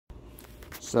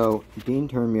So Dean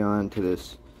turned me on to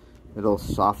this little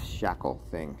soft shackle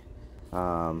thing.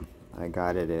 I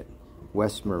got it at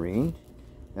West Marine.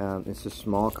 It's a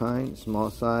small kind, small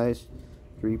size,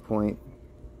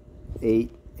 3.880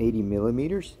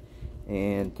 millimeters,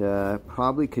 and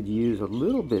probably could use a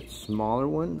little bit smaller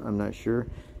one. I'm not sure,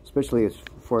 especially as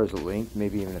far as the length,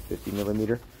 maybe even a 50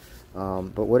 millimeter.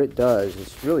 But what it does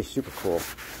is really super cool.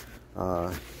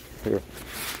 Here,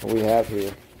 what we have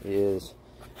here is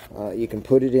you can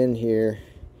put it in here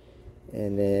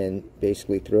and then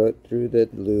basically throw it through the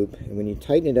loop, and when you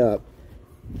tighten it up,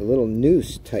 the little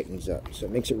noose tightens up, so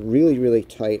it makes it really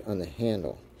tight on the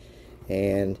handle,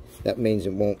 and that means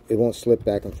it won't slip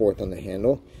back and forth on the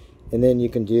handle. And then you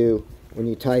can do, when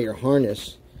you tie your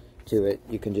harness to it,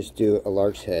 you can just do a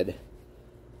lark's head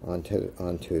onto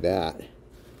the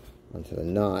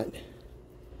knot,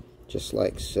 just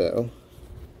like so,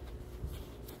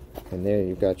 and there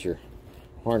you've got your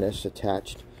harness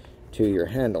attached to your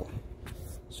handle.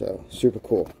 So super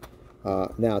cool.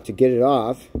 Now to get it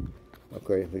off,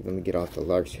 okay, let me get off the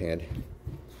lark's head.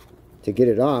 To get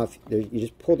it off, you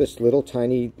just pull this little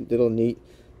tiny, neat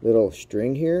little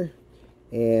string here,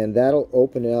 and that'll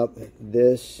open up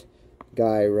this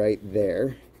guy right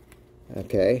there.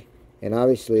 Okay, and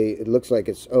obviously it looks like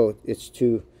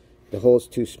the hole's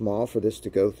too small for this to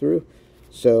go through.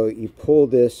 So you pull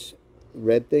this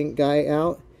red guy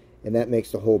out, and that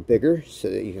makes the hole bigger so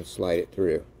that you can slide it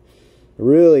through.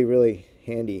 Really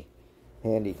handy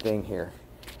thing here.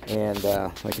 And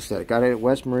like I said, I got it at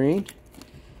West Marine,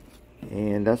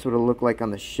 and that's what it'll look like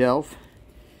on the shelf.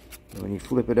 And when you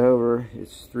flip it over,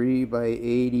 it's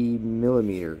 3x80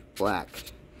 millimeter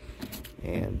black,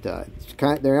 and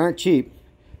they aren't cheap,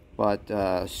 but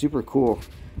super cool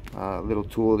little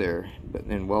tool there, but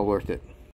then well worth it.